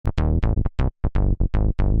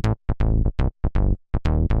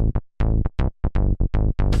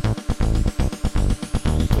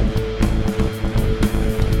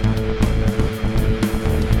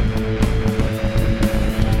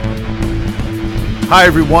Hi,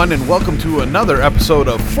 everyone, and welcome to another episode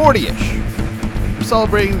of 40ish. We're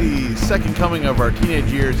celebrating the second coming of our teenage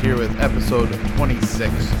years here with episode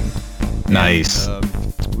 26. Nice.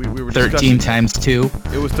 We were 13 times 2.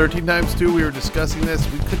 It was 13 times 2. We were discussing this.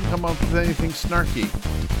 We couldn't come up with anything snarky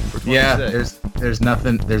for 26. Yeah, there's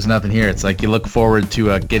nothing here. It's like you look forward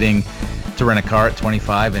to getting to rent a car at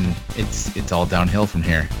 25, and it's all downhill from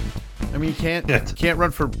here. I mean, you can't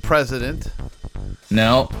run for president.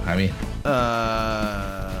 No, I mean,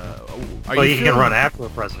 you can run after a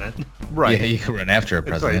president. Right. Yeah, you can run after a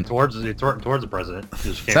president. Towards the president. You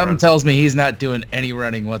just can't Something run. tells me he's not doing any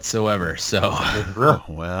running whatsoever. So,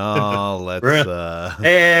 Well, let's.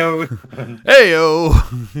 Hey-o. Heyo.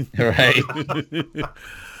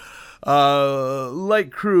 right.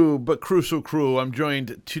 Light crew, but crucial crew. I'm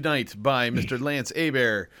joined tonight by Mr. Lance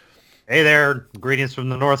Abear Hey there, greetings from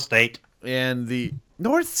the North State. and the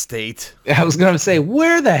North State. I was gonna say,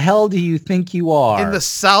 where the hell do you think you are? In the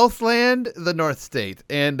Southland, the North State,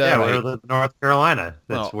 and We're the North Carolina.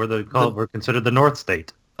 That's Well, we're considered the North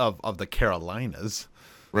State. of the Carolinas.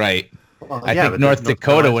 Right. Well, I yeah, think but North Dakota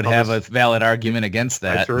Carolina's would have a always- valid argument against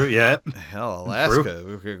that. That's true. Yeah. Hell, Alaska,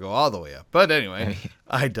 we could go all the way up. But anyway,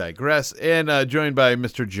 I digress. And joined by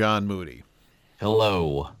Mr. John Moody.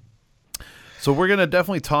 Hello. So we're going to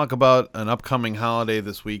definitely talk about an upcoming holiday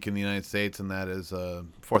this week in the United States, and that is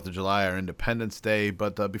 4th of July, our Independence Day.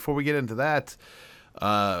 But before we get into that,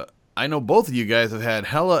 I know both of you guys have had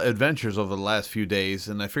hella adventures over the last few days,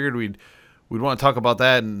 and I figured we'd want to talk about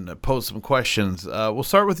that and pose some questions. We'll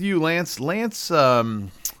start with you, Lance. Lance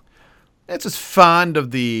is fond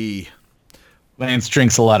of the... Lance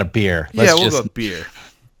drinks a lot of beer. We'll go with beer.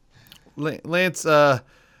 Lance,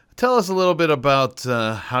 tell us a little bit about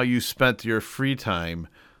how you spent your free time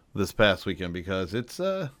this past weekend, because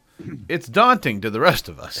it's daunting to the rest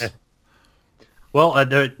of us. Well,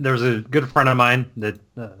 there's a good friend of mine that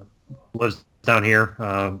lives down here.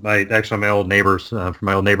 My old neighbors from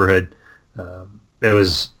my old neighborhood. It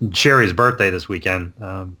was Sherry's birthday this weekend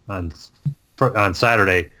on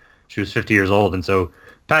Saturday. She was 50 years old, and so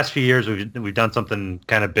past few years we've done something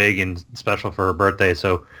kind of big and special for her birthday.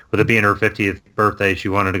 So with it being her 50th birthday, she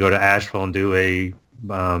wanted to go to Asheville and do a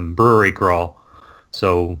brewery crawl.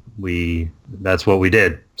 So that's what we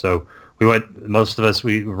did. So we went. Most of us,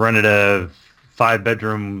 we rented a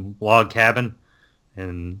 5-bedroom log cabin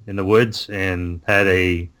in the woods and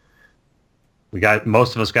had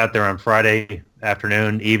most of us got there on Friday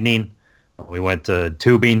afternoon, evening. We went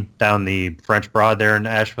tubing down the French Broad there in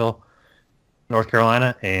Asheville, North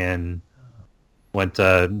Carolina, and went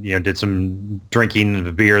did some drinking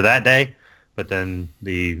of beer that day. But then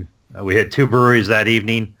we hit 2 breweries that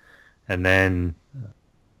evening, and then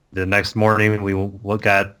the next morning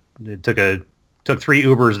took 3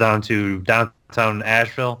 Ubers down to downtown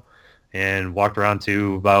Asheville and walked around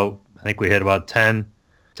to I think we hit about 10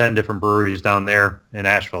 different breweries down there in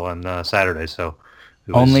Asheville on Saturday. So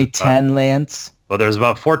it was Only 10, Lance? Well, there was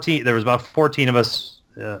about 14 of us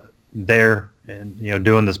there, and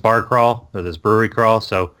doing this bar crawl or this brewery crawl.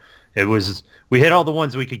 So we hit all the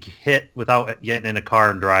ones we could hit without getting in a car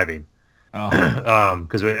and driving.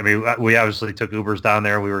 Because we obviously took Ubers down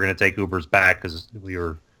there. We were going to take Ubers back because we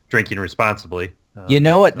were drinking responsibly. You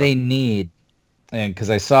know what they need, and because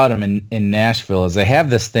I saw them in Nashville, is they have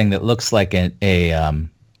this thing that looks like a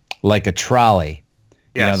trolley.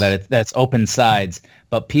 Yes. That's open sides,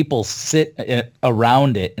 but people sit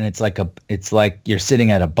around it, and it's like you're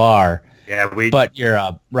sitting at a bar. Yeah, but you're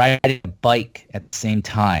riding a bike at the same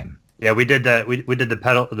time. Yeah, we did that. We did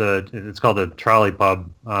it's called the Trolley Pub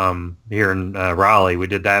here in Raleigh. We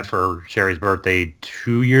did that for Sherry's birthday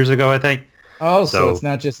 2 years ago, I think. Oh, so it's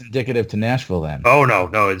not just indicative to Nashville then. Oh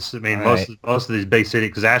no, it's most right. most of these big cities,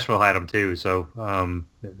 because Asheville had them too. So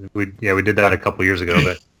we did that a couple years ago.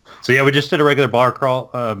 But so yeah, we just did a regular bar crawl,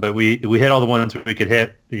 but we hit all the ones we could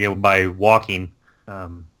hit by walking.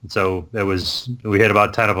 So we hit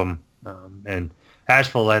about 10 of them, and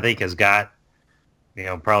Asheville I think has got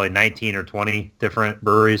probably 19 or 20 different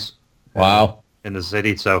breweries. Wow. In the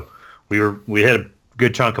city. So we hit a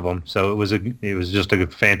good chunk of them. So it was just a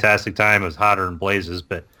fantastic time. It was hotter than blazes,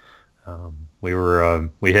 but we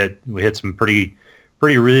hit some pretty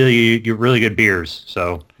really good beers.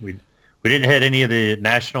 So we didn't hit any of the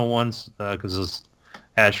national ones because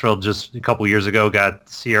Asheville just a couple years ago got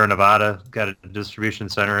Sierra Nevada got a distribution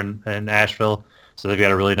center in Asheville, so they've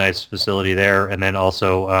got a really nice facility there. And then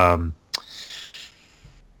also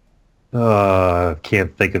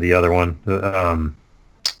can't think of the other one.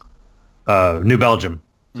 New Belgium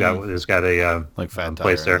has got a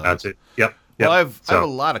place there. That's it. Yep. Well, I have a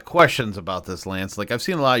lot of questions about this, Lance. Like, I've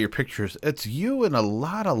seen a lot of your pictures. It's you and a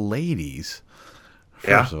lot of ladies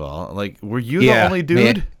Yeah. First of all, like, were you the only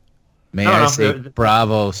dude? May No, I no, say there-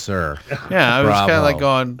 bravo, sir? Yeah, I was kind of like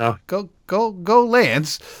going, No. go,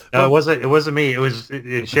 Lance. No, it wasn't me. It was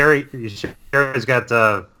Sherry. Sherry's got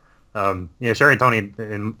Sherry and Tony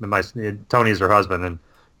and Tony's her husband, and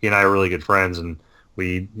he and I are really good friends. And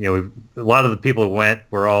we a lot of the people who went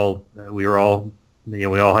we were all we all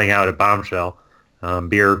hang out at Bombshell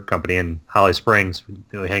Beer Company in Holly Springs.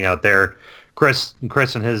 We hang out there. Chris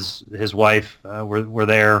and his wife were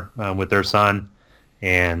there with their son,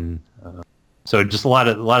 and so just a lot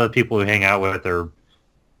of the people who hang out with are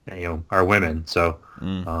women. So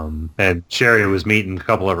and Sherry was meeting a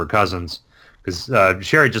couple of her cousins because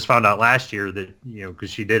Sherry just found out last year that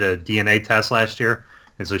because she did a DNA test last year,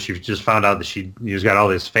 and so she just found out that she's got all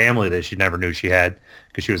this family that she never knew she had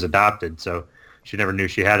because she was adopted. So she never knew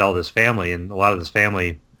she had all this family, and a lot of this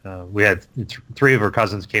family. We had three of her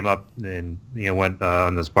cousins came up and went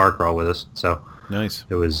on this bar crawl with us. So Nice.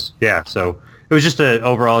 it was So it was just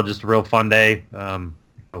overall just a real fun day. A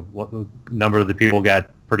number of the people got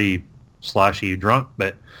pretty sloshy drunk,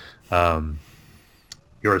 but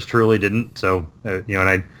yours truly didn't. So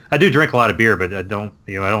and I do drink a lot of beer, but I don't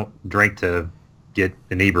drink to get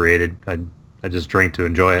inebriated. I just drink to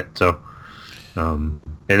enjoy it. So. And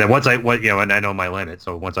then once and I know my limit.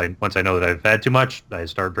 So once I know that I've had too much, I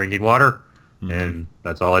start drinking water, and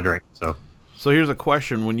that's all I drink. So here's a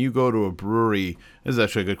question: when you go to a brewery, this is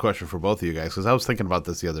actually a good question for both of you guys because I was thinking about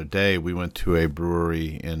this the other day. We went to a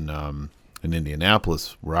brewery in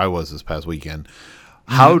Indianapolis where I was this past weekend.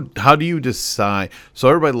 How do you decide? So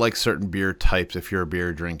everybody likes certain beer types if you're a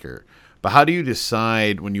beer drinker. But how do you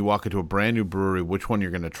decide when you walk into a brand new brewery which one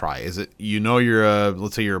you're going to try? Is it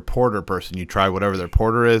let's say you're a porter person, you try whatever their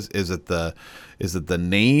porter is? Is it the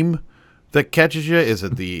name that catches you? Is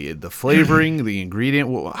it the flavoring, the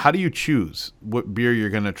ingredient? How do you choose what beer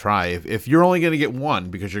you're going to try? If you're only going to get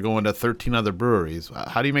one because you're going to 13 other breweries,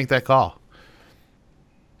 how do you make that call?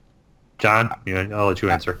 John, I'll let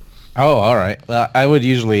you answer. Oh, all right. Well, I would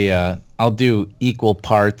usually I'll do equal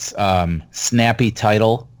parts snappy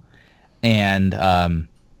title. And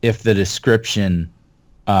if the description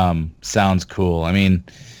sounds cool, I mean,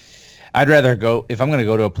 I'd rather go, if I'm going to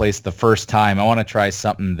go to a place the first time, I want to try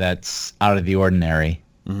something that's out of the ordinary,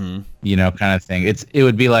 kind of thing. It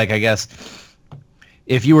would be like, I guess,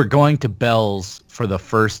 if you were going to Bell's for the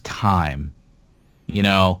first time,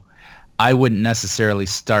 I wouldn't necessarily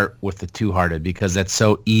start with the Two Hearted because that's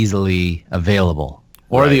so easily available.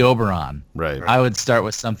 Or the Oberon. Right. I would start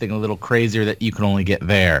with something a little crazier that you can only get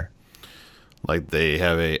there. Like they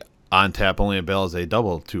have a on tap only at Bell's a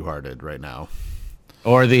double Two Hearted right now.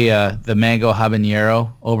 Or the mango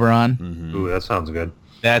habanero Oberon. Mm-hmm. Ooh, that sounds good.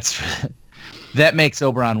 That makes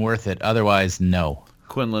Oberon worth it. Otherwise, no.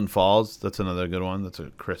 Quinlan Falls, that's another good one. That's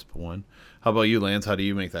a crisp one. How about you, Lance? How do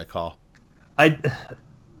you make that call? I'm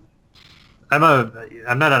not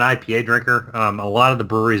an IPA drinker. A lot of the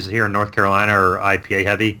breweries here in North Carolina are IPA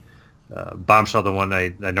heavy. Bombshell, the one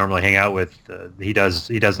I normally hang out with, he does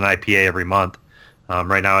an IPA every month.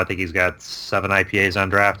 Right now, I think he's got 7 IPAs on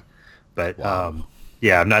draft. But Wow.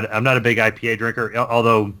 I'm not a big IPA drinker.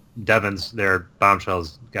 Although Devon's there,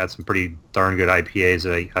 Bombshell's got some pretty darn good IPAs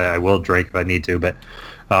that I will drink if I need to. But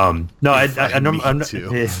no, I'm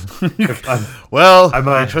Well, I'm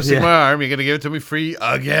you're twisting my arm. You're gonna give it to me free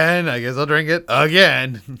again. I guess I'll drink it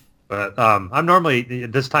again. But I'm normally,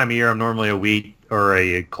 this time of year, I'm normally a wheat or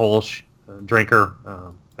a Kolsch drinker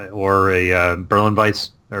or a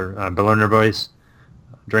Berliner Weiss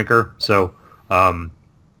drinker. So,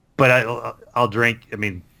 but I'll drink. I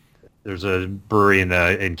mean, there's a brewery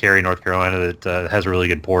in Cary, North Carolina that has a really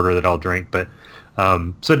good porter that I'll drink. But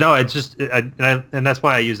so no, it's just, and that's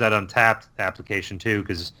why I use that Untapped application too,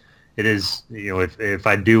 because it is, if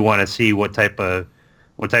I do want to see what type of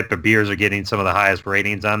beers are getting some of the highest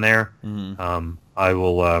ratings on there, I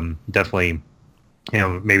will definitely,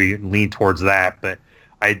 maybe lean towards that. But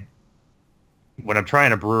when I'm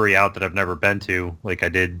trying a brewery out that I've never been to, like I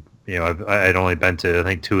did, I'd only been to, I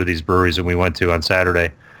think, 2 of these breweries that we went to on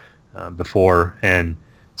Saturday before. And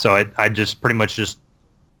so I just pretty much just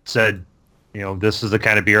said, this is the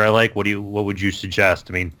kind of beer I like. What would you suggest?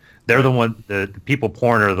 I mean, they're the people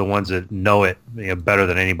pouring are the ones that know it better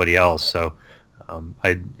than anybody else. So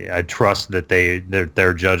I trust that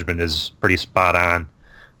their judgment is pretty spot on.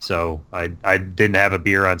 So I didn't have a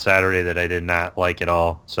beer on Saturday that I did not like at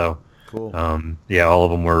all. So Cool. All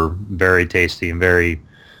of them were very tasty and very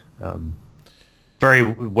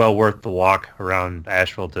well worth the walk around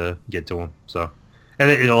Asheville to get to them. So,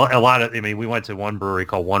 and a lot of, we went to one brewery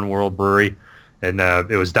called One World Brewery, and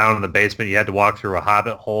it was down in the basement. You had to walk through a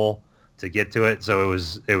hobbit hole to get to it. So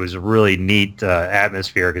it was a really neat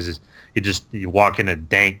atmosphere because you walk in a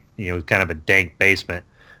dank, kind of a dank basement,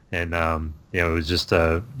 and it was just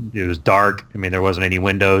it was dark. I mean, there wasn't any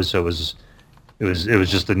windows, so it was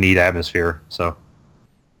just a neat atmosphere. So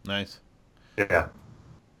Nice. yeah.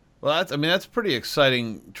 Well, that's a pretty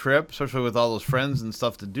exciting trip, especially with all those friends and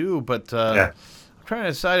stuff to do. But Yeah. I'm trying to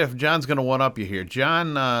decide if John's going to one up you here.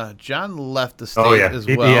 John left the state Oh yeah. as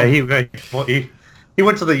well. He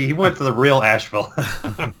went to the real Asheville.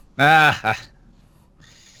 Ah,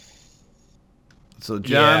 So,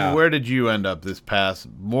 John, Yeah. where did you end up this past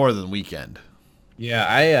more than weekend?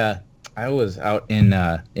 yeah. I was out in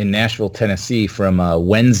Nashville, Tennessee, from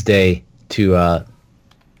Wednesday to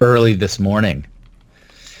early this morning.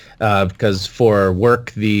 Because for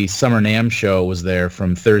work, the Summer NAMM show was there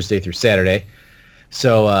from Thursday through Saturday.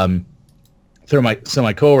 So,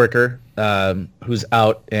 my coworker, who's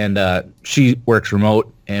out and she works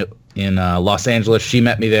remote in Los Angeles, she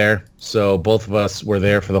met me there. So both of us were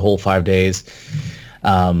there for the whole 5 days.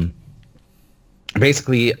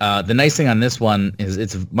 Basically, the nice thing on this one is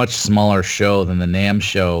it's a much smaller show than the NAMM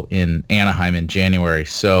show in Anaheim in January.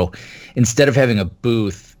 So instead of having a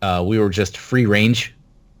booth, we were just free range.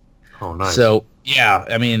 Oh, nice. So, yeah,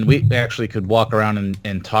 I mean, we actually could walk around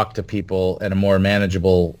and talk to people at a more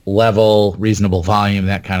manageable level, reasonable volume,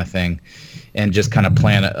 that kind of thing, and just kind of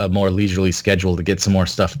plan a more leisurely schedule to get some more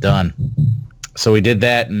stuff done. So we did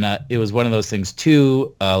that, and it was one of those things,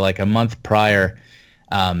 too, like a month prior,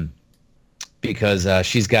 because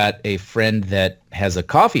she's got a friend that has a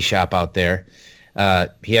coffee shop out there.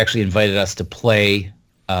 He actually invited us to play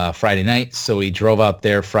Friday night, so we drove out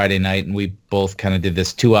there Friday night, and we both kind of did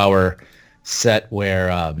this 2-hour set where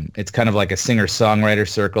it's kind of like a singer-songwriter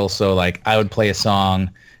circle. So like I would play a song,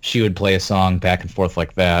 she would play a song, back and forth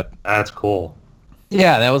like that. That's cool.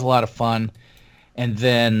 Yeah, that was a lot of fun. And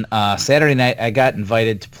then Saturday night, I got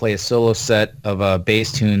invited to play a solo set of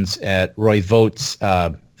bass tunes at Roy Vogt's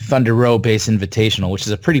Thunder Row Bass Invitational, which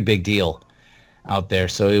is a pretty big deal out there.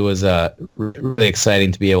 So it was really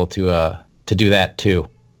exciting to be able to do that too.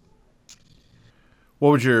 What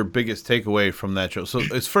was your biggest takeaway from that show? So,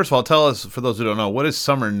 first of all, tell us, for those who don't know, what is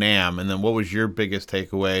Summer NAMM, and then what was your biggest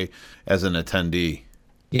takeaway as an attendee?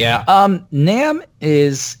 Yeah, NAMM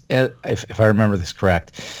is, if I remember this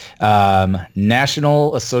correct,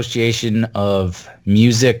 National Association of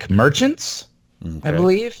Music Merchants, Okay. I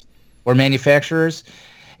believe, or manufacturers,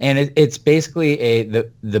 and it's basically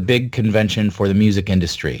the big convention for the music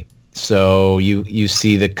industry. So you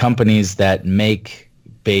see the companies that make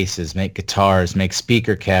basses, make guitars, make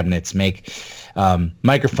speaker cabinets, make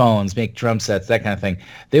microphones, make drum sets, that kind of thing.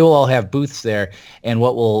 They will all have booths there, and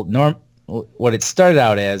what it started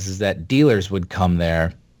out as is that dealers would come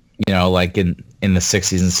there, like in the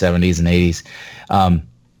 60s and 70s and 80s,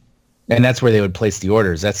 and that's where they would place the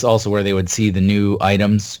orders. That's also where they would see the new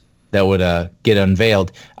items that would get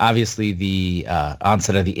unveiled. Obviously, the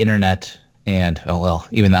onset of the internet and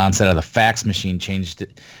even the onset of the fax machine changed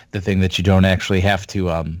the thing that you don't actually have to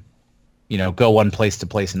go one place to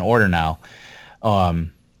place an order now,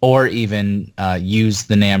 or even use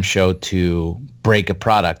the NAMM show to break a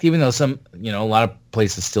product, even though a lot of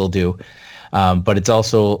places still do. But it's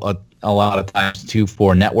also a lot of times too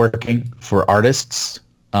for networking for artists,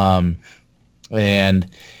 and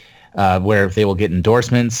where they will get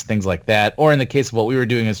endorsements, things like that. Or in the case of what we were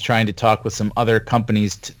doing is trying to talk with some other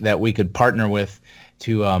companies that we could partner with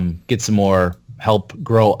to get some more help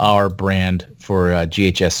grow our brand for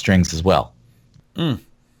GHS strings as well.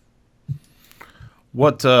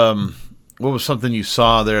 What was something you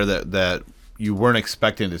saw there that you weren't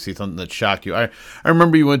expecting to see, something that shocked you? I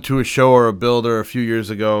remember you went to a show or a builder a few years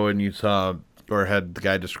ago, and you saw or had the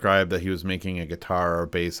guy describe that he was making a guitar or a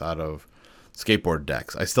bass out of skateboard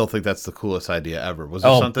decks. I still think that's the coolest idea ever. Was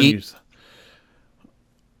there something you...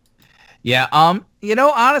 Yeah,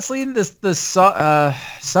 honestly, the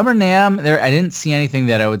Summer NAMM there, I didn't see anything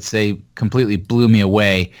that I would say completely blew me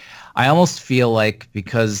away. I almost feel like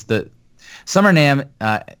because the Summer NAMM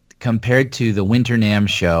compared to the Winter NAMM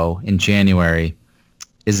show in January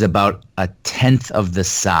is about a tenth of the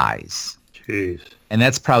size. Jeez. And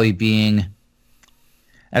that's probably being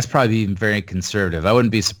very conservative. I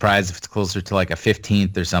wouldn't be surprised if it's closer to like a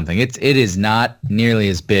 15th or something. It is not nearly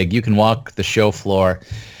as big. You can walk the show floor.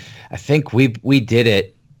 I think we did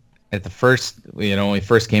it at the first, when we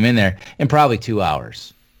first came in there, in probably 2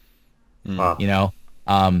 hours. Wow.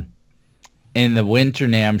 In the Winter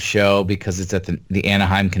NAMM show, because it's at the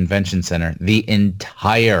Anaheim Convention Center, the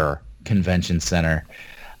entire convention center,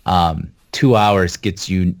 2 hours gets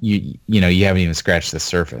you haven't even scratched the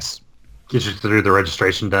surface. Get you through the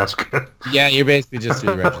registration desk. Yeah, you're basically just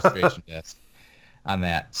through the registration desk on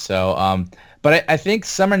that. So, but I think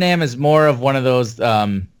Summer NAMM is more of one of those,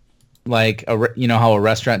 like, you know how a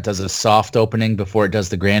restaurant does a soft opening before it does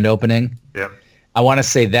the grand opening? Yep. I want to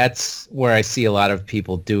say that's where I see a lot of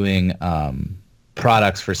people doing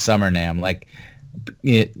products for Summer NAMM, like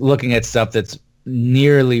looking at stuff that's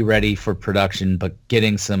nearly ready for production, but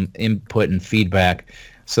getting some input and feedback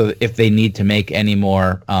so that if they need to make any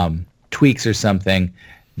more tweaks or something,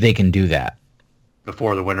 they can do that.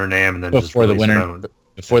 Before the winter NAMM and then Before the winter,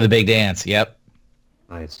 before the big dance, yep.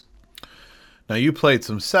 Nice. Now, you played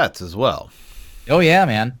some sets as well. Oh, yeah,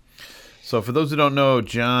 man. So for those who don't know,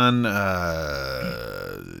 John,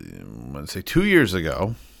 let's say 2 years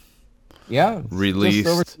ago, released just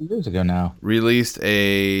over 2 years ago now. Released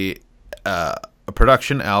a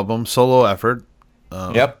production album, solo effort,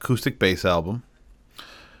 acoustic bass album,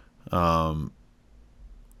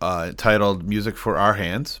 titled "Music for Our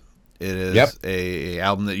Hands." It is a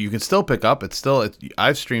album that you can still pick up.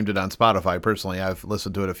 I've streamed it on Spotify personally. I've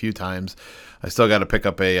listened to it a few times. I still got to pick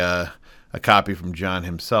up a copy from John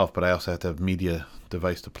himself, but I also have to have a media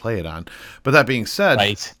device to play it on. But that being said,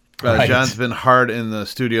 John's been hard in the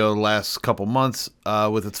studio the last couple months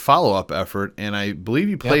with its follow-up effort, and I believe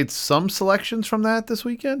you played some selections from that this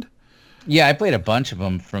weekend? Yeah, I played a bunch of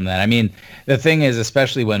them from that. I mean, the thing is,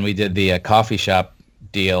 especially when we did the coffee shop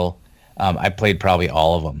deal, I played probably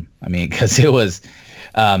all of them. I mean, because it was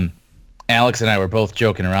Alex and I were both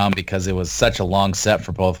joking around because it was such a long set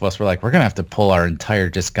for both of us. We're like, we're going to have to pull our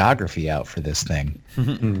entire discography out for this thing.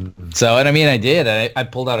 So, and I mean, I did. I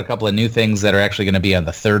pulled out a couple of new things that are actually going to be on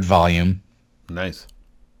the third volume. Nice.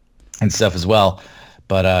 And stuff as well.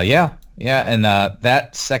 But yeah. And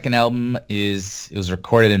that second album it was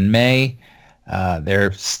recorded in May.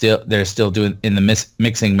 They're still doing in the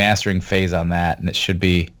mixing mastering phase on that, and it should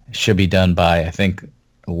be done by, I think,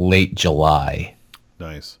 late July.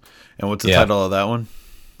 Nice. And what's the title of that one?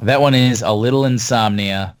 That one is A Little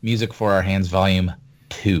Insomnia, Music for Our Hands, Volume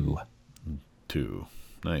 2. 2.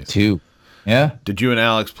 Nice. 2. Yeah. Did you and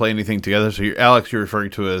Alex play anything together? So Alex, you're referring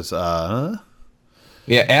to as... Yeah,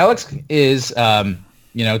 Alex is...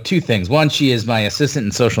 two things. One, she is my assistant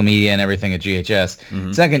in social media and everything at GHS.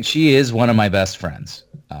 Mm-hmm. Second, she is one of my best friends.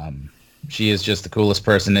 She is just the coolest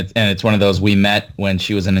person. And it's one of those, we met when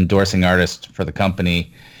she was an endorsing artist for the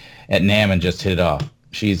company at NAMM and just hit it off.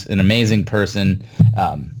 She's an amazing person.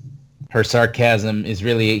 Her sarcasm is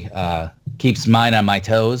really keeps mine on my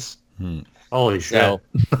toes. Holy shit. So,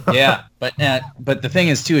 yeah. But the thing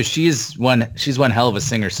is, too, is she's one hell of a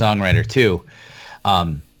singer-songwriter, too.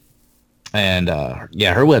 And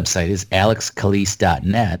her website is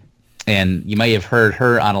alexcalise.net, and you may have heard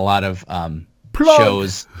her on a lot of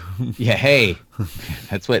shows. Yeah, hey,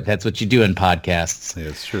 that's what you do in podcasts. Yeah,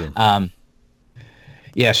 it's true.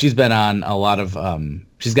 Yeah, she's been on a lot of.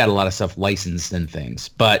 She's got a lot of stuff licensed and things.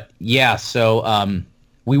 But yeah, so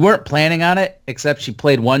we weren't planning on it, except she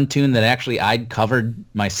played one tune that actually I'd covered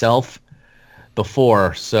myself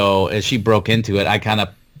before. So as she broke into it, I kind of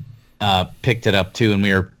picked it up too, and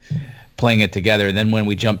we were playing it together. And then when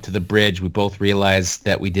we jumped to the bridge, we both realized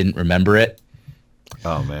that we didn't remember it.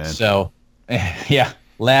 Oh man. So yeah,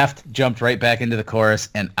 laughed, jumped right back into the chorus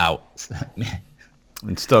and out.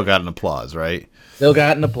 And still got an applause, right? Still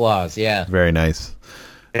got an applause, yeah. Very nice.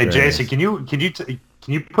 Hey, Very Jason, nice. can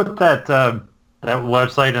you put that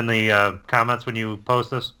website in the comments when you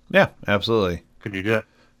post this? Yeah, absolutely. Could you do it?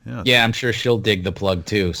 Yeah. Yeah, I'm sure she'll dig the plug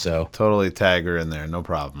too, so. Totally tag her in there, no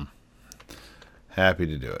problem. Happy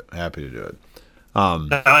to do it. Let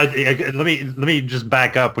me just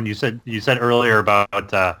back up when you said earlier about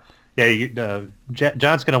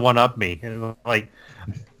John's gonna one up me. Like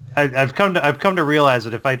I've come to realize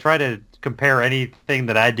that if I try to compare anything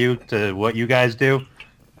that I do to what you guys do,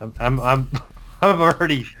 I'm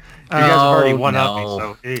already you guys have already one up me.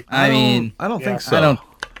 So I don't think so.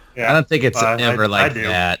 I don't think it's ever like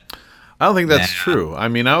that. I don't think that's true. I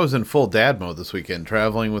mean, I was in full dad mode this weekend,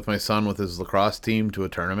 traveling with my son with his lacrosse team to a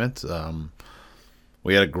tournament.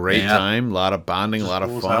 We had a great time, a lot of bonding, a lot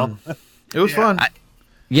of fun. It was fun.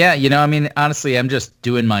 Honestly, I'm just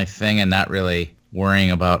doing my thing and not really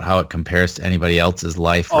worrying about how it compares to anybody else's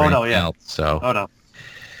life or anything else. So,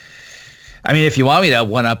 I mean, if you want me to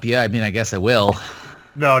one up you, I mean, I guess I will.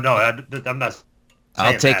 No, I'm not.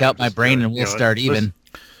 I'll take out my brain and we'll start even.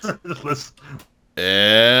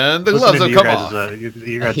 And the gloves have come off. And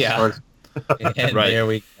right. There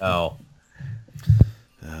we go.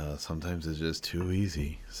 Sometimes it's just too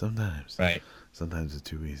easy. Sometimes it's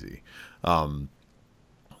too easy.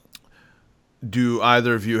 Do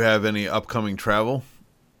either of you have any upcoming travel?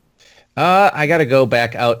 I got to go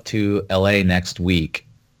back out to LA next week.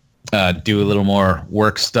 Do a little more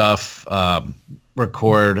work stuff.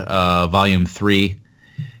 Record volume 3,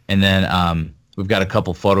 and then we've got a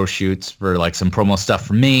couple photo shoots for like some promo stuff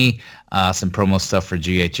for me, some promo stuff for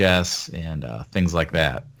GHS, and things like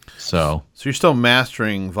that. So you're still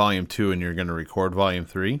mastering volume 2, and you're going to record volume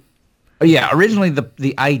 3? yeah, originally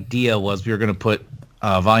the idea was we were going to put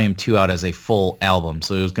volume 2 out as a full album,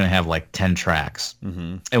 so it was going to have like 10 tracks.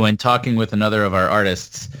 Mm-hmm. And when talking with another of our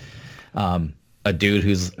artists, a dude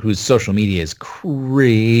whose social media is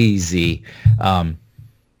crazy.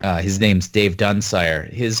 His name's Dave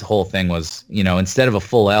Dunsire. His whole thing was, instead of a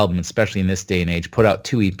full album, especially in this day and age, put out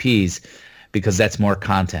 2 EPs because that's more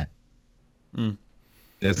content. Mm.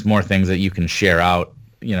 It's more things that you can share out,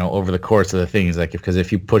 over the course of the things. Like, because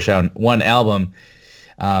if you push out one album,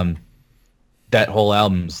 that whole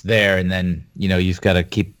album's there, and then, you've got to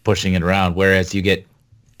keep pushing it around. Whereas you get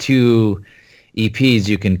 2 EPs,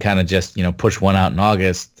 you can kind of just, push one out in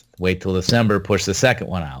August, wait till December, push the second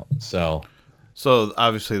one out. So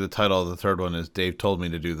obviously the title of the third one is Dave Told Me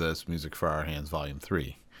to Do This, Music for Our Hands, Volume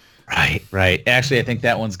 3. Right. Actually, I think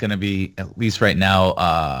that one's going to be, at least right now,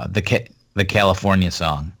 the California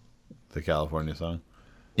song. The California song?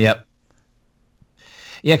 Yep.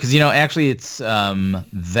 Yeah, because, actually it's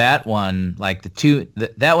that one, like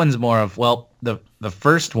that one's more of, the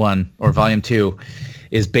first one, or Volume 2,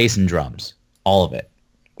 is bass and drums. All of it.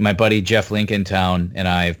 My buddy Jeff Lincolntown and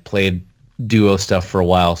I have played duo stuff for a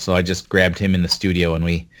while, so I just grabbed him in the studio and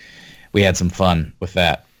we had some fun with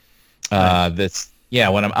that. Nice.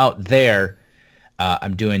 When I'm out there,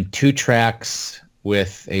 I'm doing 2 tracks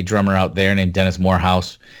with a drummer out there named Dennis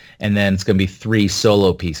Morehouse, and then it's going to be 3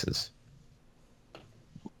 solo pieces.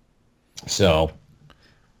 So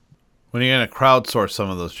when are you going to crowdsource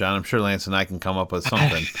some of those, John? I'm sure Lance and I can come up with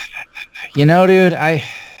something. Dude,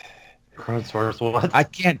 Crowdsource what? I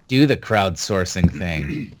can't do the crowdsourcing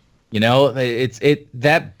thing.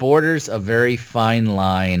 That borders a very fine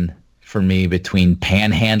line for me between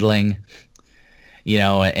panhandling,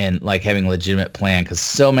 and like having a legitimate plan. Because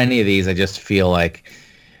so many of these, I just feel like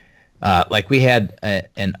we had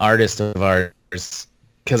an artist of ours.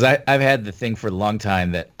 Because I've had the thing for a long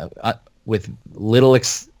time that with little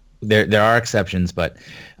there are exceptions, but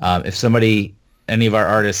if any of our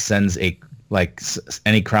artists sends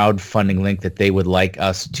any crowdfunding link that they would like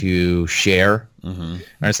us to share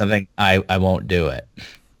or something, I won't do it.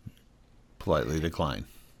 Politely decline.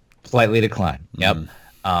 Yep.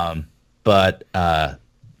 But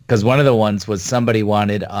because one of the ones was somebody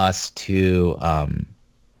wanted us to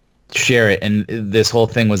share it, and this whole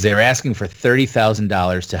thing was they were asking for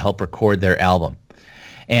 $30,000 to help record their album,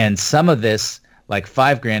 and some of this, like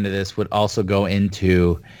 $5,000 of this, would also go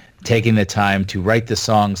into taking the time to write the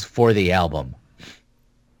songs for the album.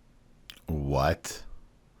 What?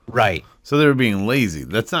 Right. So they were being lazy.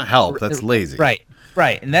 That's not help. That's lazy.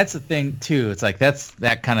 Right. And that's the thing, too. It's like that's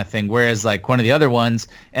that kind of thing. Whereas like one of the other ones,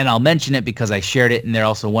 and I'll mention it because I shared it, and they're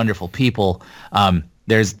also wonderful people.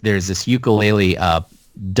 There's this ukulele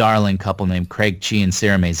darling couple named Craig Chi and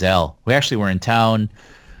Sarah Maisel. We actually were in town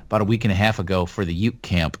about a week and a half ago for the uke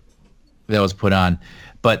camp that was put on.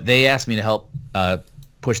 But they asked me to help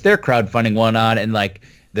push their crowdfunding one on, and like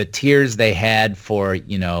the tiers they had for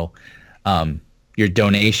your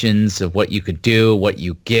donations of what you could do, what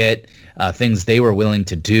you get, things they were willing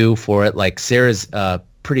to do for it. Like Sarah's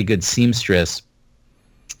pretty good seamstress,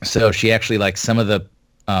 so she actually like some of the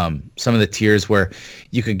tiers where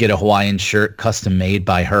you could get a Hawaiian shirt custom made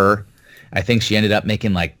by her. I think she ended up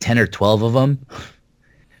making like 10 or 12 of them.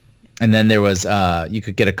 And then there was you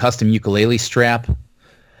could get a custom ukulele strap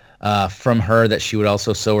from her that she would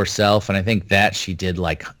also sew herself, and I think that she did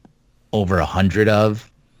like over 100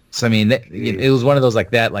 of. So I mean, it was one of those like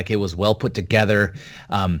that. Like it was well put together.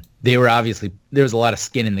 They were obviously, there was a lot of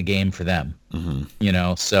skin in the game for them.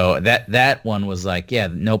 Mm-hmm. So that one was like, yeah,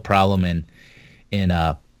 no problem in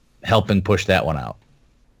helping push that one out.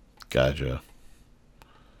 Gotcha.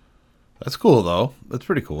 That's cool though. That's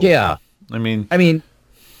pretty cool. Yeah. I mean,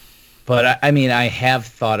 but I have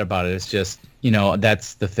thought about it. It's just,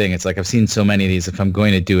 that's the thing. It's like I've seen so many of these. If I'm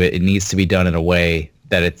going to do it, it needs to be done in a way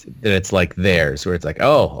that it's like theirs, where it's like,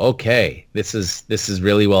 oh, okay, this is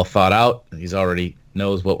really well thought out. He's already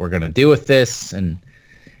knows what we're going to do with this, and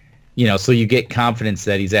so you get confidence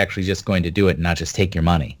that he's actually just going to do it and not just take your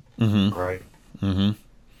money. Mm-hmm. Right. Mm-hmm.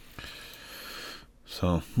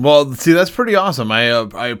 So, well, see, that's pretty awesome. I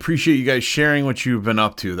appreciate you guys sharing what you've been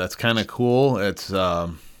up to. That's kind of cool. It's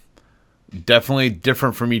definitely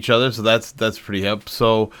different from each other, so that's pretty hip.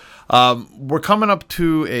 So, we're coming up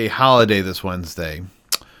to a holiday this Wednesday,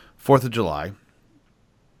 4th of July.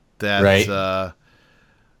 that Right.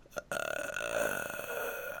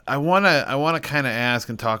 I wanna kind of ask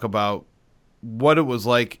and talk about what it was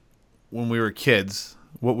like when we were kids,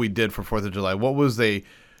 what we did for 4th of July.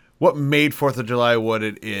 What made 4th of July what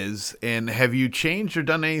it is, and have you changed or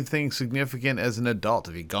done anything significant as an adult?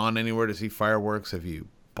 Have you gone anywhere to see fireworks? Have you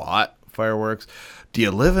bought fireworks? Do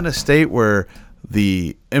you live in a state where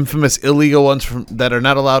the infamous illegal ones that are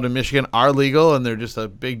not allowed in Michigan are legal and they're just a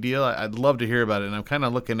big deal? I'd love to hear about it. And I'm kind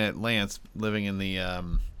of looking at Lance living in the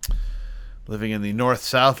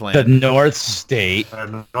north-south The land. North State.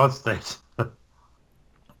 North States.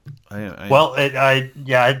 I Well, I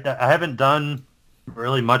haven't done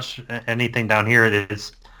really much anything down here.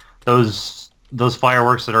 It's those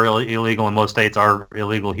fireworks that are illegal in most states are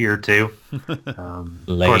illegal here too. Of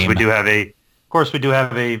course, we do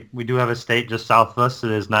have a state just south of us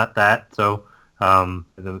that is not that. So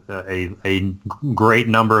a great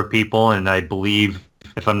number of people, and I believe,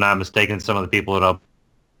 if I'm not mistaken, some of the people that I'll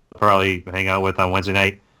probably hang out with on Wednesday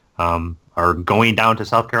night are going down to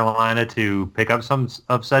South Carolina to pick up some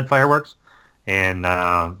of said fireworks. And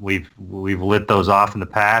we've lit those off in the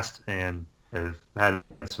past and have had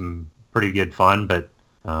some pretty good fun. But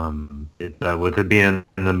with it being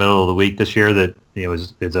in the middle of the week this year, that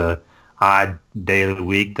it's a odd day of the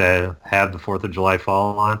week to have the 4th of July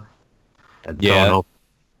fall on. I don't know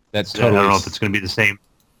if it's going to be the same.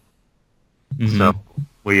 Mm-hmm. So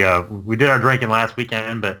we did our drinking last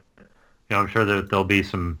weekend, but I'm sure that there'll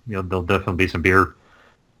definitely be some beer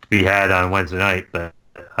to be had on Wednesday night, but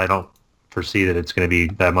I don't foresee that it's going to be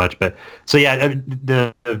that much. But so yeah,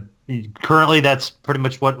 currently that's pretty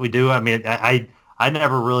much what we do. I mean, I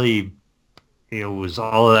never really was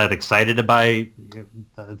all that excited to buy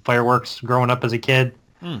fireworks growing up as a kid.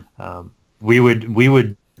 We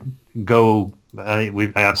would go.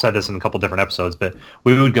 I've said this in a couple different episodes, but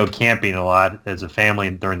we would go camping a lot as a family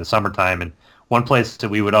during the summertime. And one place that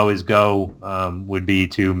we would always go would be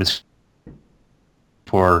to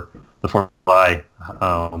for the 4th of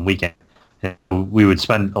July weekend. And we would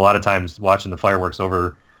spend a lot of times watching the fireworks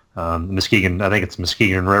over Muskegon. I think it's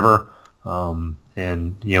Muskegon River,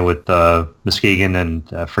 and with Muskegon,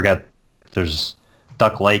 and I forget, there's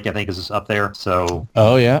Duck Lake, I think, is up there. So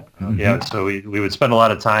yeah, yeah. So we would spend a lot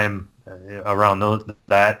of time around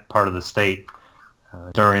that part of the state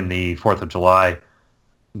during the 4th of July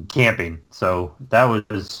camping. So that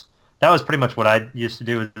was pretty much what I used to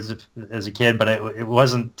do as a kid. But it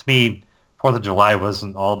wasn't, to me, 4th of July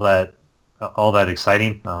wasn't all that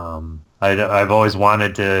exciting. I've always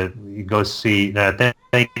wanted to go see. And I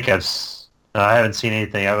think I haven't seen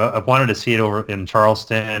anything. I've wanted to see it over in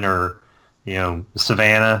Charleston or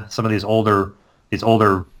Savannah. Some of these older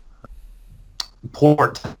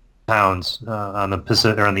port towns on the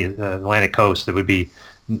Pacific or on the Atlantic coast. It would be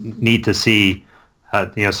neat to see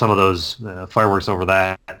some of those fireworks over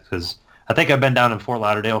that, because I think I've been down in Fort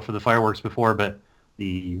Lauderdale for the fireworks before, but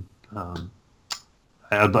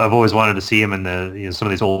I've always wanted to see them in some of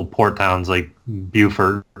these old port towns like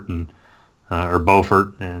Beaufort and or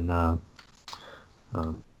Beaufort and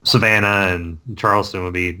Savannah and Charleston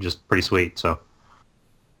would be just pretty sweet. So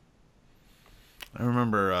I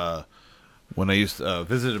remember when I used to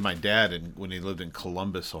visited my dad, and when he lived in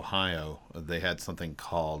Columbus, Ohio, they had something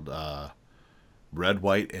called Red,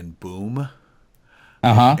 White, and Boom.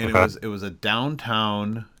 Uh-huh. And it was a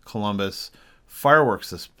downtown Columbus fireworks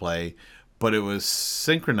display, but it was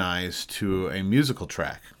synchronized to a musical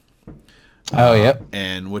track. Oh, yep.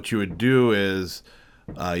 And what you would do is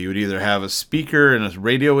you would either have a speaker and a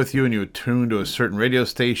radio with you, and you would tune to a certain radio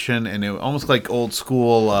station, and it was almost like old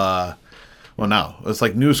school. Well, no, it's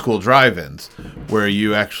like new school drive-ins, where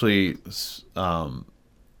you actually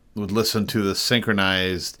would listen to the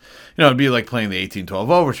synchronized. It'd be like playing the 1812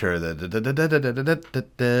 overture,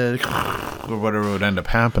 or whatever would end up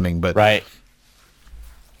happening. But right.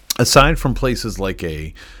 Aside from places like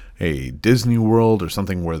a Disney World or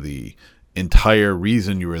something where the entire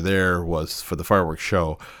reason you were there was for the fireworks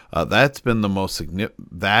show, that's been the most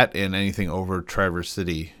significant. That and anything over Traverse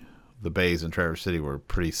City, the bays in Traverse City were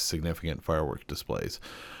pretty significant fireworks displays.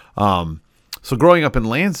 So growing up in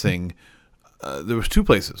Lansing, there was two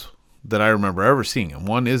places that I remember ever seeing, and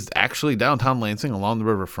one is actually downtown Lansing along the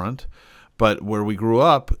riverfront, but where we grew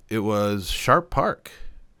up, it was Sharp Park.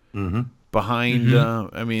 Mm-hmm. Behind, I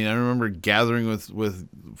remember gathering with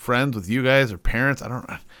friends, with you guys or parents.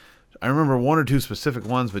 I remember one or two specific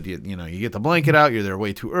ones, but you get the blanket out. You're there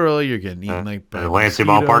way too early. You're getting eaten like by Lansing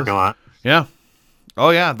Mall parking lot. Yeah.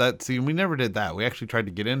 Oh yeah. We never did that. We actually tried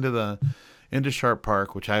to get into Sharp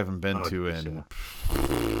Park, which I haven't been to in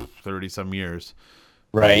 30 some years,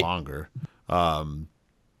 right? Longer.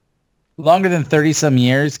 Longer than 30 some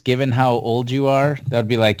years, given how old you are, that would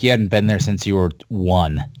be like you hadn't been there since you were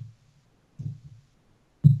 1.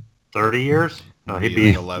 30 years? No, he'd Be be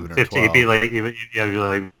like 11 or 15. He'd 12. be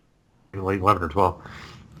like, like 11 or 12.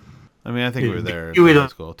 I mean, I think we were there You in high little,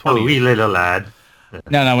 school. 20 wee years. little lad.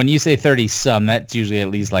 No, when you say 30 some, that's usually at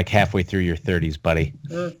least like halfway through your 30s, buddy.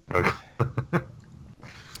 Okay.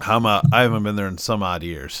 I haven't been there in some odd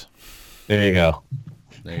years. There you go.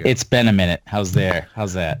 There you go. It's been a minute. How's that?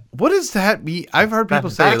 What does that mean? I've heard people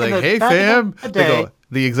say, Back in like, the- hey, back in fam. the They day. go,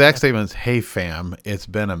 the exact statement is, hey, fam, it's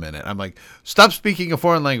been a minute. I'm like, stop speaking a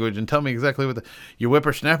foreign language and tell me exactly what you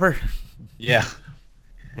whippersnapper. Yeah.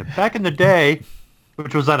 And back in the day,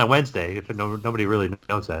 which was on a Wednesday, if nobody really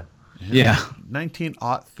knows that. Yeah.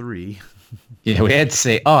 1903. Yeah, we had to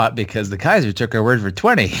say ought because the Kaiser took our word for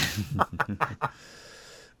 20.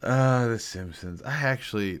 The Simpsons.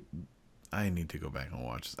 I need to go back and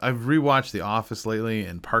watch this. I've rewatched The Office lately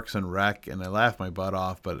and Parks and Rec, and I laughed my butt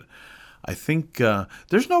off, but I think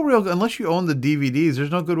there's no real, unless you own the DVDs, there's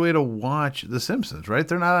no good way to watch The Simpsons, right?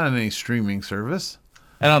 They're not on any streaming service.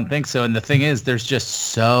 I don't think so. And the thing is, there's just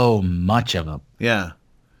so much of them, Yeah.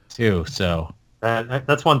 too. So,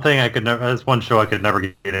 That's one thing I could never. That's one show I could never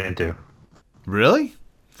get into. Really?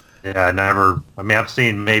 Yeah, I never. I mean, I've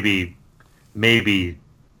seen maybe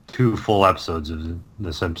 2 full episodes of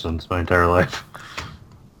The Simpsons my entire life.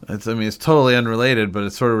 It's totally unrelated, but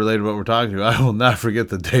it's sort of related to what we're talking about. I will not forget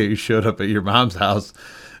the day you showed up at your mom's house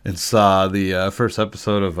and saw the first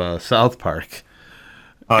episode of South Park.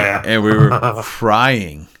 Oh yeah, And we were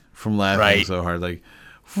crying from laughing Right. so hard. Like,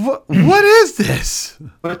 what is this?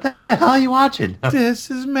 what the hell are you watching? This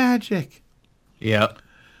is magic. yeah.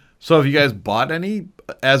 So have you guys bought any,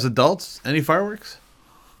 as adults, any fireworks?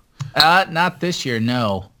 Not this year,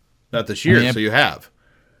 no. Not this year, I mean, so you have.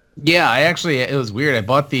 Yeah, it was weird. I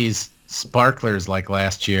bought these sparklers like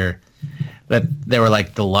last year that they were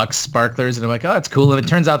like deluxe sparklers. And I'm like, oh, it's cool. And it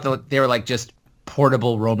turns out that they were like just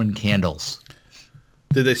portable Roman candles.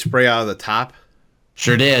 Did they spray out of the top?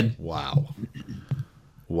 Sure did. Wow.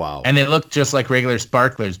 And they looked just like regular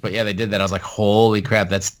sparklers. But yeah, they did that. I was like, holy crap,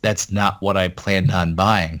 that's not what I planned on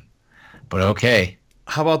buying. But okay.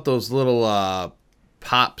 How about those little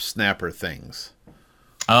pop snapper things?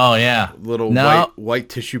 Oh, yeah. Little No. white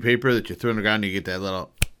tissue paper that you throw on the ground and you get that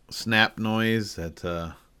little snap noise.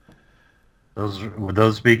 That Would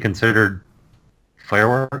those be considered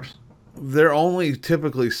fireworks? they're only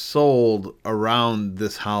typically sold around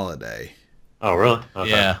this holiday. Oh really? Okay.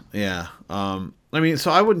 Yeah. Yeah.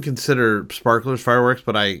 So I wouldn't consider sparklers fireworks,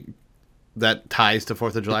 but that ties to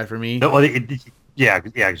 4th of July for me. No, well, yeah,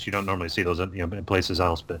 because you don't normally see those in places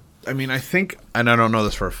else, but I think, and I don't know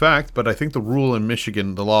this for a fact, but I think the rule in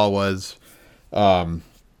Michigan, the law was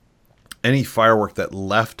any firework that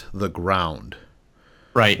left the ground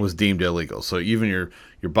Right. was deemed illegal. So even your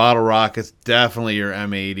bottle rockets, definitely your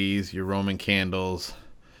M80s, your Roman candles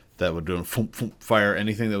that would do fire,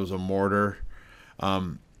 anything that was a mortar.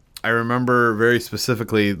 I remember very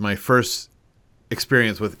specifically my first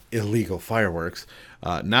experience with illegal fireworks.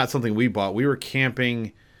 Not something we bought. We were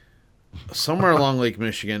camping somewhere along Lake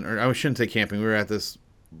Michigan, or I shouldn't say camping. We were at this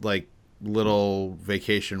like little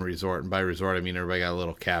vacation resort, and by resort I mean everybody got a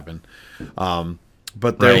little cabin.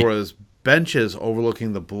 But there Right. was benches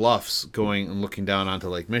overlooking the bluffs going and looking down onto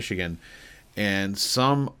Lake Michigan, and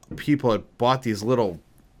some people had bought these little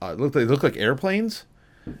they looked like airplanes,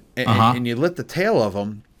 and you lit the tail of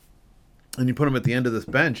them and you put them at the end of this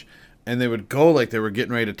bench, and they would go like they were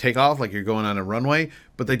getting ready to take off, like you're going on a runway,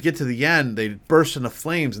 but they'd get to the end, they'd burst into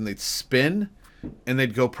flames and they'd spin, and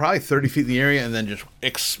they'd go probably 30 feet in the area and then just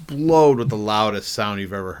explode with the loudest sound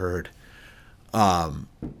you've ever heard.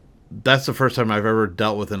 That's the first time I've ever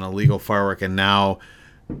dealt with an illegal firework, and now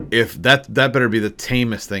if that better be the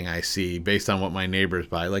tamest thing I see based on what my neighbors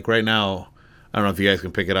buy. Like right now, I don't know if you guys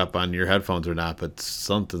can pick it up on your headphones or not, but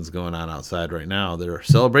something's going on outside right now. They're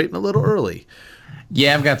celebrating a little early.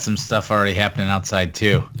 Yeah, I've got some stuff already happening outside,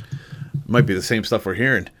 too. Might be the same stuff we're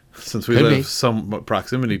hearing since we Could live be. somewhat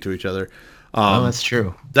proximity to each other. Oh, that's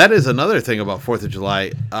true. That is another thing about 4th of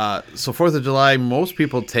July. So 4th of July, most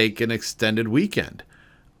people take an extended weekend.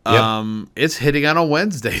 Yep. It's hitting on a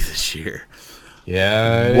Wednesday this year.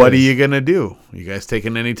 Yeah. What are you going to do? You guys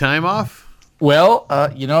taking any time off? Well,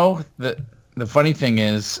 the funny thing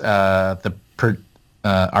is our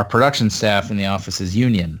production staff in the office is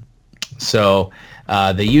union. So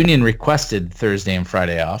the union requested Thursday and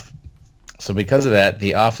Friday off. So because of that,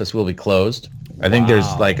 the office will be closed. I think there's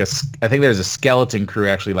there's a skeleton crew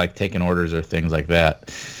actually like taking orders or things like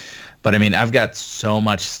that. But I mean, I've got so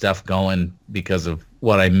much stuff going because of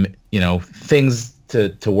what things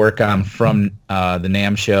to work on from the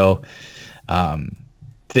NAMM show.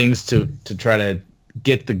 Things to try to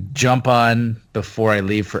get the jump on before I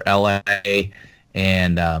leave for LA,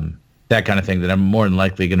 and that kind of thing, that I'm more than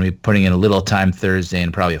likely going to be putting in a little time Thursday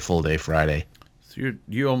and probably a full day Friday. So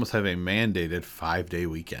you almost have a mandated 5-day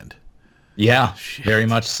weekend. Yeah, Shit. very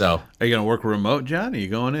much so. Are you going to work remote, John? Or are you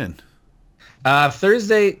going in?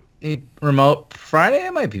 Thursday remote. Friday I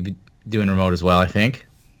might be doing remote as well, I think.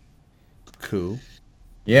 Cool.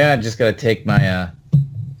 Yeah, I just got to take my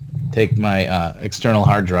external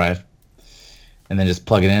hard drive and then just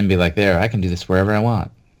plug it in and be like, there, I can do this wherever I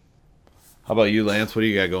want. How about you, Lance? What do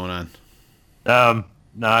you got going on?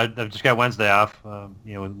 No, I've just got Wednesday off.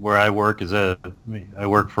 Where I work I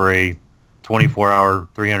work for a 24-hour,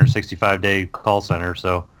 365-day call center.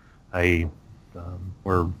 So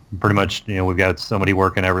we're pretty much, we've got somebody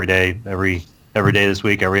working every day this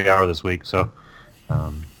week, every hour this week. So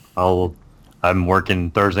I'm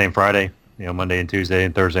working Thursday and Friday, Monday and Tuesday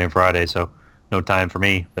and Thursday and Friday. So no time for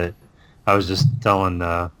me. But I was just telling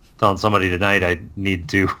somebody tonight I need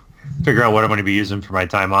to figure out what I'm going to be using for my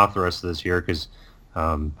time off the rest of this year, because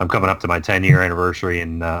I'm coming up to my 10-year anniversary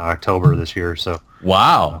in October this year. So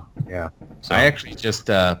wow, yeah. So I actually just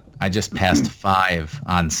passed 5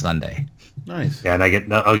 on Sunday. Nice. Yeah, and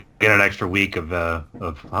I'll get an extra week of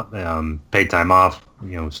paid time off,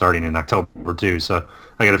 starting in October too. So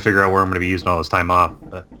I got to figure out where I'm going to be using all this time off.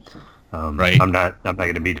 But right. I'm not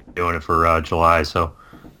going to be doing it for July. So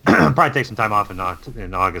I'll probably take some time off in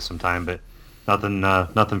August sometime, but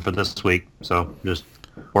nothing for this week. So just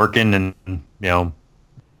working and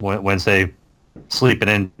Wednesday sleeping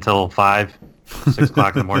in until 5, 6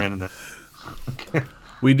 o'clock in the morning. And then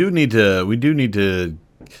We do need to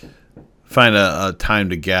find a time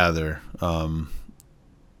to gather,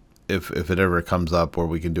 if it ever comes up where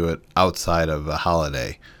we can do it outside of a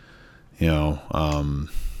holiday.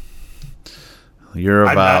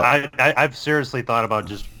 I've seriously thought about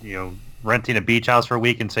just renting a beach house for a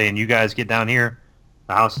week and saying, you guys get down here,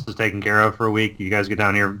 the house is taken care of for a week, you guys get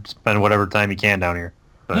down here, spend whatever time you can down here.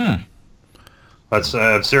 But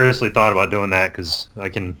I've seriously thought about doing that, because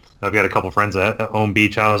I've got a couple friends that own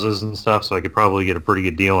beach houses and stuff, so I could probably get a pretty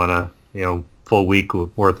good deal on a full week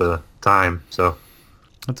worth of time. So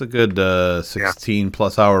that's a good 16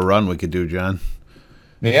 plus hour run we could do, John.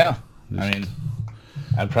 Yeah, I mean,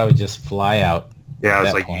 I'd probably just fly out. Yeah,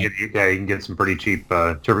 it's like you can get some pretty cheap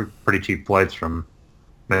flights from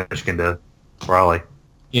Michigan to Raleigh.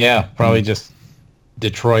 Yeah, probably just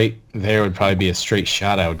Detroit there would probably be a straight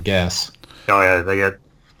shot, I would guess. Oh yeah, they get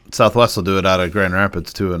Southwest will do it out of Grand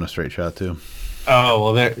Rapids too, in a straight shot too. Oh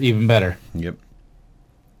well, they're even better. Yep.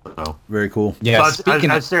 Oh, very cool. Yeah,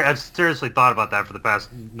 I've seriously thought about that for the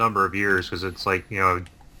past number of years, because it's like I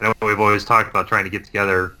know we've always talked about trying to get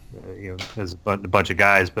together, as a bunch of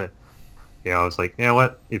guys, but it's like,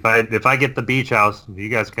 what, if I get the beach house, you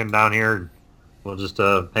guys come down here and we'll just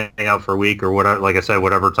hang out for a week or whatever. Like I said,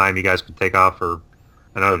 whatever time you guys can take off. Or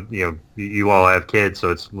I know you all have kids, so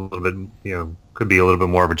it's a little bit could be a little bit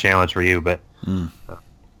more of a challenge for you, but I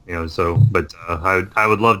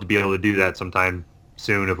would love to be able to do that sometime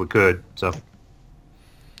soon if we could. So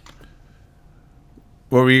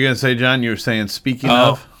what were you gonna say, John? You were saying, speaking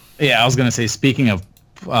of. Yeah, I was gonna say, speaking of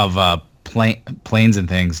planes and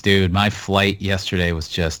things, dude. My flight yesterday was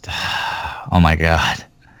just, oh my god,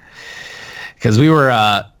 because we were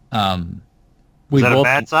is that a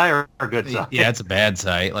bad site or a good site? Yeah, it's a bad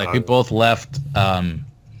site. Like, we both left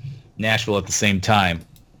Nashville at the same time,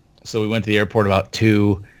 so we went to the airport about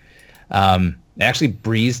 2. Actually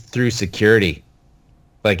breezed through security.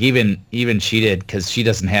 Like, even she did, because she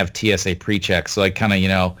doesn't have TSA pre-check. So I kind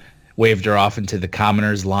of, waved her off into the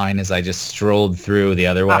commoners line as I just strolled through the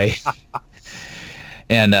other way.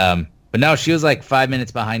 And but no, she was like 5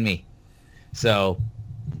 minutes behind me. So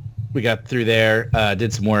we got through there,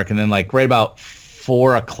 did some work, and then like right about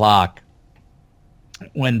 4 o'clock,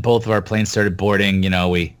 when both of our planes started boarding,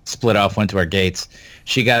 we split off, went to our gates.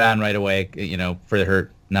 She got on right away, for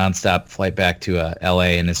her nonstop flight back to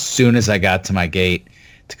LA. And as soon as I got to my gate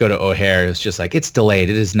to go to O'Hare, it was just like, it's delayed.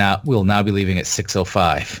 It is not. We'll now be leaving at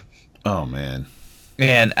 6:05. Oh man.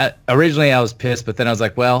 And originally I was pissed, but then I was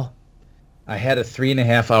like, well, I had a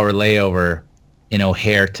 3.5-hour layover in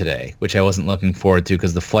O'Hare today, which I wasn't looking forward to,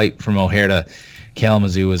 because the flight from O'Hare to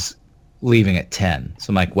Kalamazoo was leaving at 10. So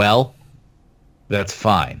I'm like, well, that's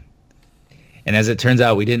fine. And as it turns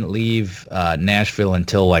out, we didn't leave Nashville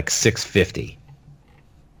until like 6:50.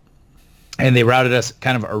 And they routed us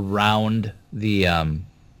kind of around the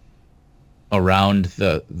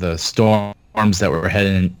storms that were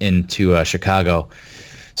heading into Chicago.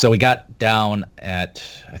 So we got down at,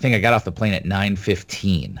 I think I got off the plane at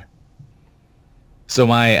 9:15. So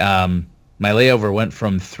my layover went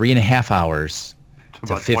from 3.5 hours to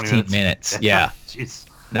About 20 15 minutes. Yeah. Jeez.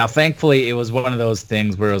 Now, thankfully, it was one of those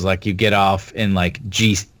things where it was like you get off in like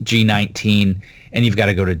G19 and you've got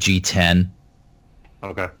to go to G10.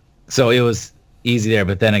 Okay. So it was easy there.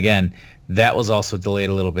 But then again, that was also delayed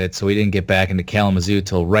a little bit. So we didn't get back into Kalamazoo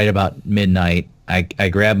till right about midnight. I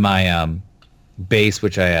grabbed my base,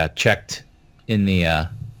 which I checked in the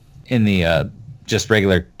just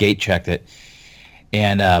regular gate checked it.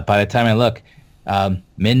 And by the time I look,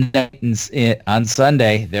 midnight on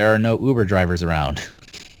Sunday, there are no Uber drivers around.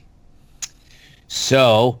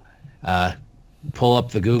 So pull up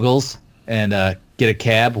the Googles and get a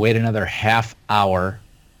cab, wait another half hour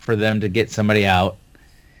for them to get somebody out,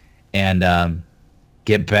 and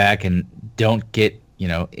get back and don't get,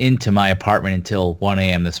 into my apartment until 1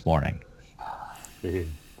 a.m. this morning. Dude,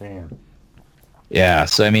 damn. Yeah,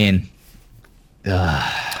 so I mean... Yeah,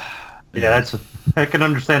 I can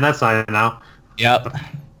understand that side now. Yep.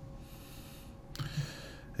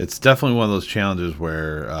 It's definitely one of those challenges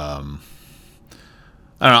where I don't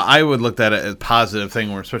know. I would look at it as a positive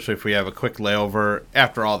thing, where especially if we have a quick layover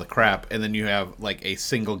after all the crap, and then you have like a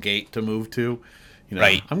single gate to move to.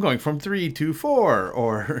 Right. I'm going from 3 to 4,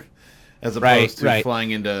 or as opposed to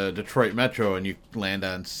flying into Detroit Metro and you land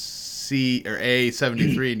on C or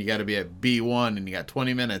A73 and you got to be at B1 and you got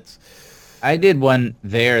 20 minutes. I did one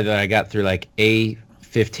there that I got through like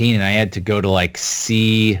A15 and I had to go to like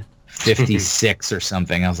C56 or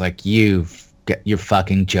something. I was like, you're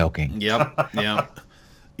fucking joking. Yep.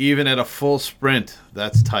 Even at a full sprint,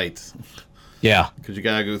 that's tight. Yeah. Because you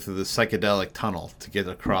got to go through the psychedelic tunnel to get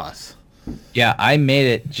across. Yeah, I made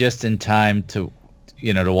it just in time to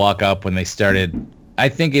walk up when they started. I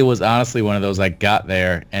think it was honestly one of those, I got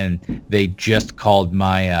there and they just called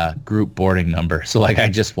my group boarding number. So like I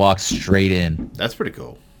just walked straight in. That's pretty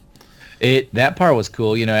cool. That part was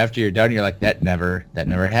cool. After you're done, you're like, that never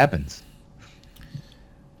happens.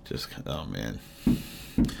 Oh man.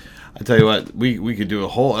 I tell you what, we could do a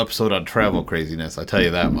whole episode on travel craziness. I tell you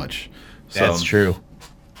that much. That's true.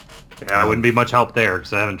 Yeah, I wouldn't be much help there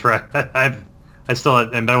because I haven't traveled. I still have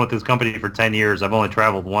been with this company for 10 years. I've only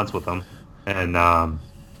traveled once with them, and I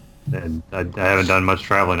haven't done much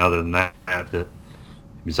traveling other than that.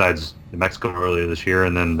 Besides Mexico earlier this year,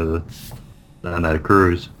 and then that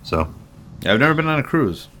cruise. So yeah, I've never been on a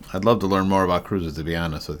cruise. I'd love to learn more about cruises, to be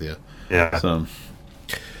honest with you. Yeah.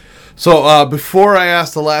 So before I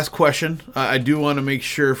ask the last question, I do want to make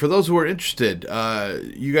sure, for those who are interested,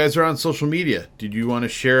 you guys are on social media. Did you want to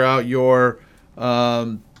share out your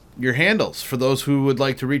handles for those who would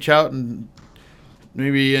like to reach out and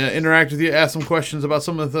maybe interact with you, ask some questions about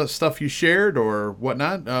some of the stuff you shared or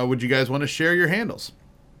whatnot? Would you guys want to share your handles?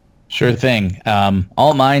 Sure thing.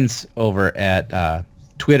 All mine's over at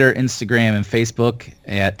Twitter, Instagram, and Facebook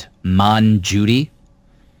at Monjoody.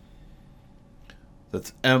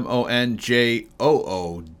 That's MONJOODY.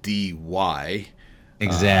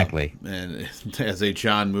 Exactly. And as a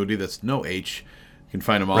John Moody, that's no H. You can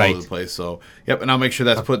find them all Right. over the place. So, yep, and I'll make sure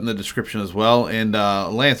that's put in the description as well. And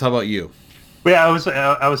Lance, how about you? Well, yeah,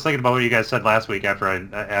 I was thinking about what you guys said last week after I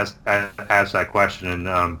asked that question,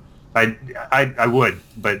 and I would,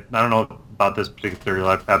 but I don't know about this particular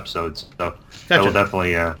episode, so Gotcha. I will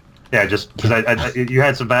definitely just because you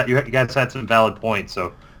guys had some valid points,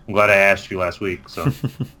 so I'm glad I asked you last week. So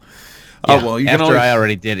Yeah, well, after I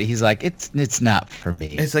already did it, he's like, it's not for me.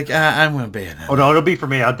 It's like I'm gonna ban it. Oh no, it'll be for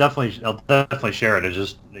me. I'll definitely share it. It's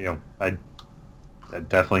just I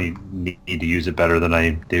definitely need to use it better than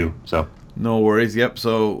I do. So no worries. Yep.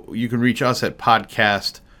 So you can reach us at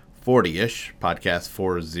podcast 40ish, podcast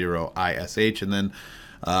 40ish, and then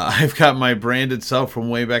I've got my branded self from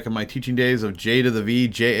way back in my teaching days of J to the V,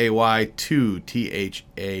 JAY 2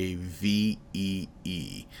 THAVEE.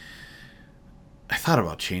 I thought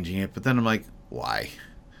about changing it, but then I'm like, why?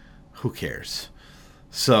 Who cares?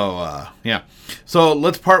 So, yeah. So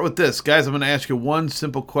let's part with this. Guys, I'm going to ask you one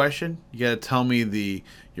simple question. You got to tell me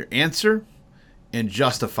your answer and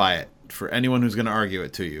justify it for anyone who's going to argue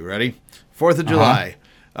it to you. Ready? 4th of July.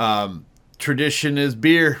 Tradition is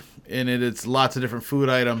beer. In it, it's lots of different food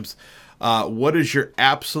items. What is your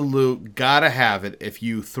absolute gotta have it if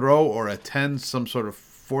you throw or attend some sort of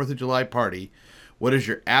 4th of July party? What is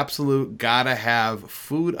your absolute gotta have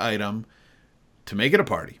food item to make it a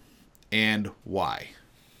party, and why?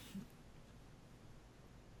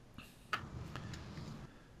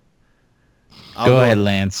 Go ahead,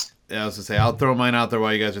 Lance. I was gonna say I'll throw mine out there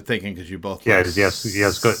while you guys are thinking because you both yes,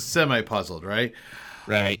 good. Semi-puzzled, right?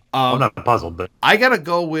 Right. I'm not puzzled, but I gotta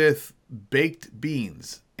go with baked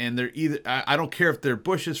beans, and they're either I don't care if they're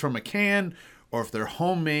Bush's from a can or if they're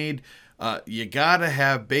homemade. You gotta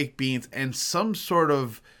have baked beans and some sort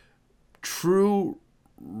of true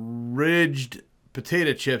ridged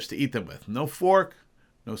potato chips to eat them with. No fork,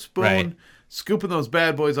 no spoon. Right. Scooping those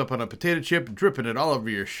bad boys up on a potato chip, dripping it all over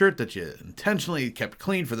your shirt that you intentionally kept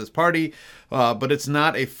clean for this party. But it's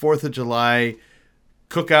not a 4th of July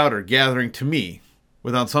cookout or gathering to me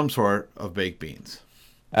without some sort of baked beans.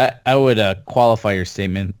 I would qualify your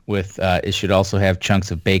statement with it should also have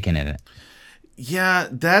chunks of bacon in it. Yeah,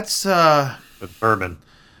 that's With bourbon.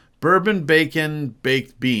 bourbon, bacon,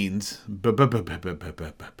 baked beans.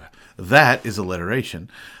 That is alliteration.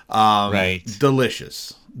 Right.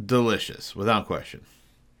 Delicious. Delicious, without question.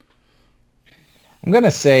 I'm gonna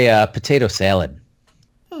say potato salad.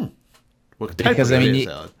 What type Because, of I mean,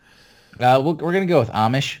 potato salad? We're gonna go with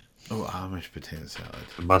Amish. Oh, Amish potato salad.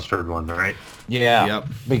 The mustard one, right? Yeah. Yep.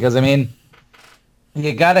 Because I mean,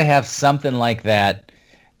 you got to have something like that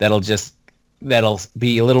that'll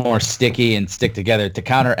be a little more sticky and stick together to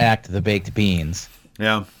counteract the baked beans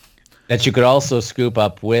Yeah. that you could also scoop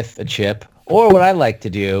up with a chip. Or what I like to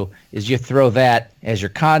do is you throw that as your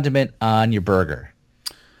condiment on your burger.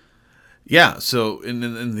 Yeah, so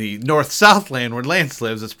in the north-south land where Lance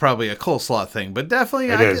lives, it's probably a coleslaw thing. But definitely,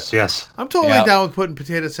 It is, yes. I'm totally Yeah. down with putting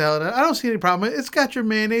potato salad on. I don't see any problem. It's got your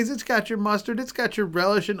mayonnaise, it's got your mustard, it's got your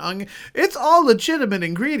relish and onion. It's all legitimate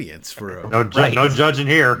ingredients for a No judging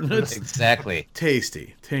here. Exactly.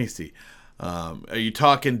 tasty. Are you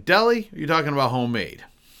talking deli? Or are you talking about homemade?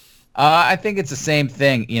 I think it's the same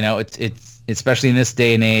thing. You know, it's especially in this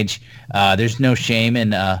day and age. There's no shame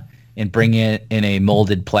in bringing it in a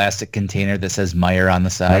molded plastic container that says Meyer on the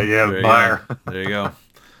side. Yeah, There you Meyer. go. There you go.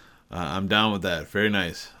 I'm down with that. Very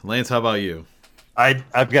nice. Lance, how about you?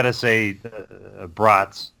 I've got to say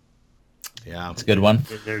brats. Yeah. It's a good one.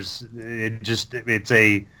 It's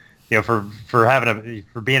a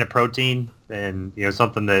for being a protein and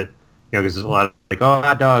something that because there's a lot of like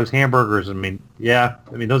hot dogs, hamburgers. I mean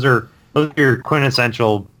those are your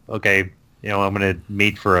quintessential okay I'm gonna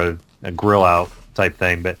meet for a grill out type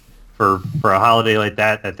thing, but for a holiday like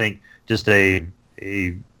that, I think just a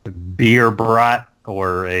beer brat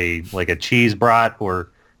or a cheese brat or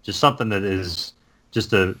just something that is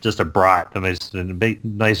just a brat. I mean, it's a big,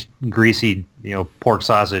 nice greasy pork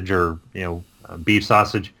sausage or beef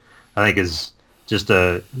sausage. I think is just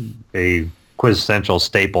a quintessential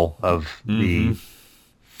staple of the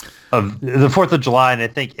 4th of July, and I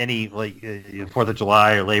think any 4th of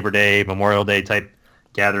July or Labor Day, Memorial Day type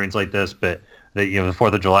gatherings like this, but the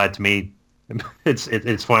 4th of July to me,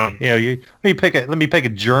 it's funny. Let me pick a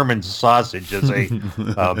German sausage as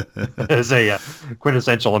a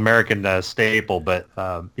quintessential American staple, but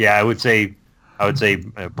I would say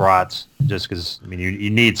brats just because I mean you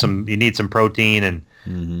need some protein and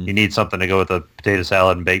you need something to go with a potato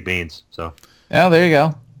salad and baked beans. So Oh, there you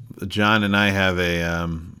go. John and I have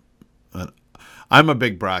I'm a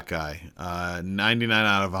big brat guy. 99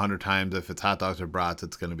 out of 100 times, if it's hot dogs or brats,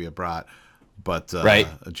 it's going to be a brat. But Right.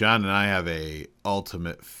 John and I have a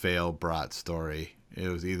ultimate fail brat story. It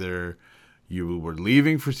was either you were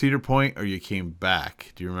leaving for Cedar Point or you came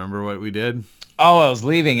back. Do you remember what we did? Oh, I was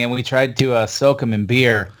leaving, and we tried to soak them in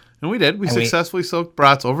beer. And we did. We And we- successfully soaked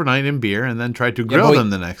brats overnight in beer and then tried to grill but we-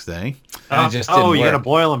 them the next day. And it just didn't you work. got to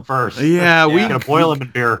boil them first. Yeah, You got to boil them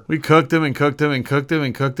in beer. We cooked them and cooked them and cooked them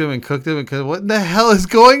and cooked them and cooked them and cooked them. What the hell is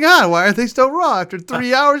going on? Why are they still raw after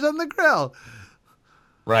 3 hours on the grill?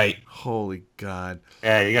 Right. Holy God.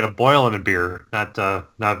 Yeah, you got to boil them in beer, not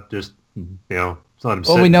just let them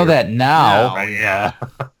Well, we know that now. Right, yeah.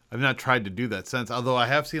 I've not tried to do that since, although I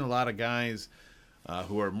have seen a lot of guys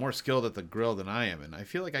who are more skilled at the grill than I am, and I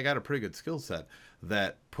feel like I got a pretty good skill set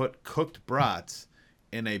that put cooked brats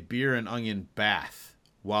in a beer and onion bath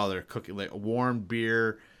while they're cooking, like a warm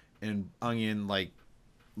beer and onion, like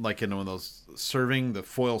in one of those the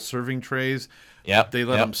foil serving trays. Yep. They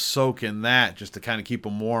let them soak in that just to kind of keep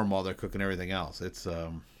them warm while they're cooking everything else. It's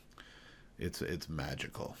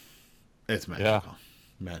magical. It's magical.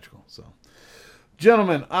 Magical. So,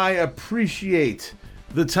 gentlemen, I appreciate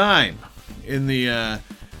the time in the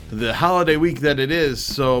holiday week that it is.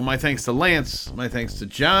 So my thanks to Lance, my thanks to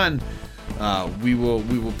John. We will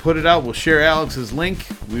put it out. We'll share Alex's link.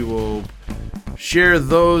 We will share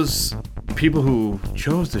those people who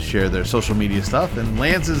chose to share their social media stuff. And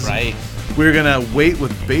Lance's, Right. we're gonna wait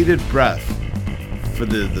with bated breath for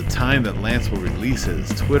the time that Lance will release his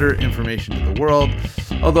Twitter information to the world.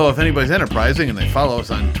 Although if anybody's enterprising and they follow us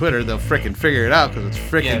on Twitter, they'll frickin' figure it out because it's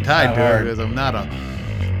frickin' Yeah, it's tied not to it. hard. Because I'm not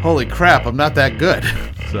holy crap, I'm not that good.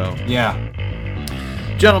 So, Yeah.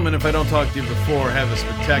 Gentlemen, if I don't talk to you before, have a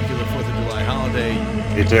spectacular 4th of July holiday.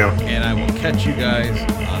 You too. And I will catch you guys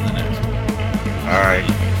on the next one. All right.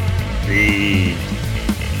 Peace.